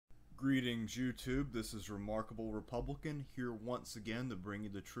Greetings YouTube, this is Remarkable Republican here once again to bring you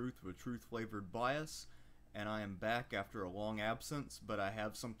the truth with truth-flavored bias, and I am back after a long absence, but I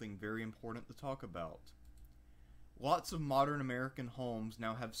have something very important to talk about. Lots of modern American homes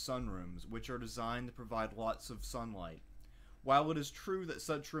now have sunrooms, which are designed to provide lots of sunlight. While it is true that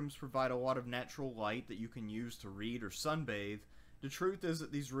such rooms provide a lot of natural light that you can use to read or sunbathe, the truth is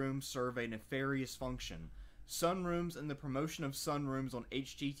that these rooms serve a nefarious function. Sunrooms and the promotion of sunrooms on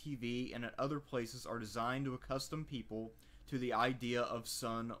HGTV and at other places are designed to accustom people to the idea of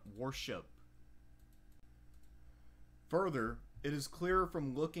sun worship. Further, it is clear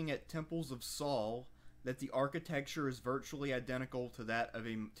from looking at temples of Sol that the architecture is virtually identical to that of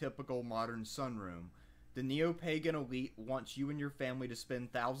a typical modern sunroom. The Neopagan elite wants you and your family to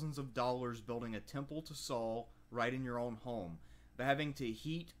spend thousands of dollars building a temple to Sol right in your own home, but having to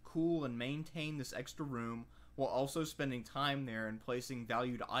heat, cool, and maintain this extra room while also spending time there and placing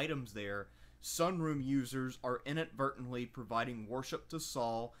valued items there. Sunroom users are inadvertently providing worship to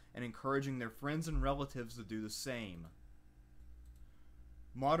Sol and encouraging their friends and relatives to do the same.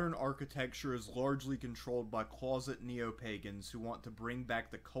 Modern architecture is largely controlled by closet Neopagans who want to bring back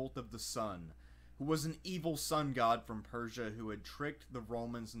the cult of the sun, who was an evil sun god from Persia who had tricked the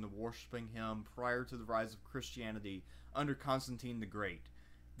Romans into worshipping him prior to the rise of Christianity under Constantine the Great.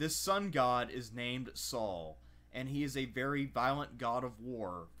 This sun god is named Sol, and he is a very violent god of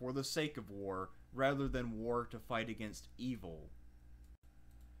war for the sake of war rather than war to fight against evil.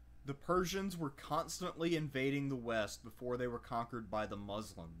 The Persians were constantly invading the West before they were conquered by the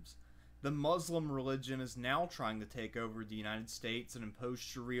Muslims. The Muslim religion is now trying to take over the United States and impose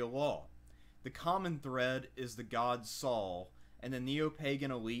Sharia law. The common thread is the god Sol and the Neopagan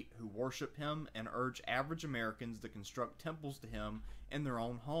elite who worship him and urge average Americans to construct temples to him in their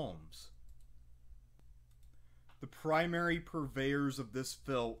own homes. The primary purveyors of this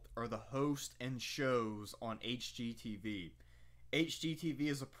filth are the hosts and shows on HGTV. HGTV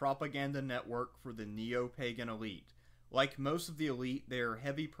is a propaganda network for the Neopagan elite. Like most of the elite, they are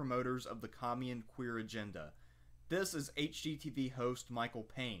heavy promoters of the commie and queer agenda. This is HGTV host Michael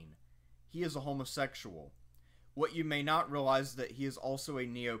Payne. He is a homosexual. What you may not realize is that he is also a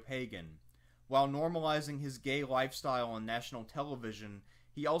Neopagan. While normalizing his gay lifestyle on national television,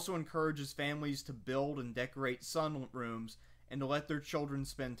 he also encourages families to build and decorate sunrooms and to let their children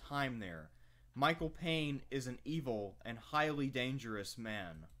spend time there. Michael Payne is an evil and highly dangerous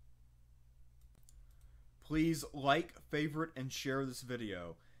man. Please like, favorite, and share this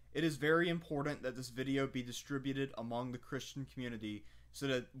video. It is very important that this video be distributed among the Christian community so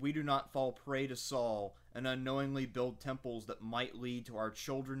that we do not fall prey to Sol and unknowingly build temples that might lead to our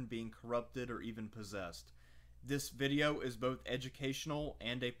children being corrupted or even possessed. This video is both educational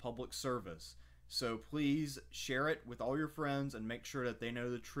and a public service, so please share it with all your friends and make sure that they know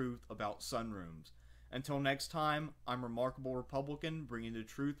the truth about sunrooms. Until next time, I'm Remarkable Republican, bringing the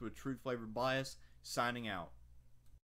truth with truth-flavored bias, signing out.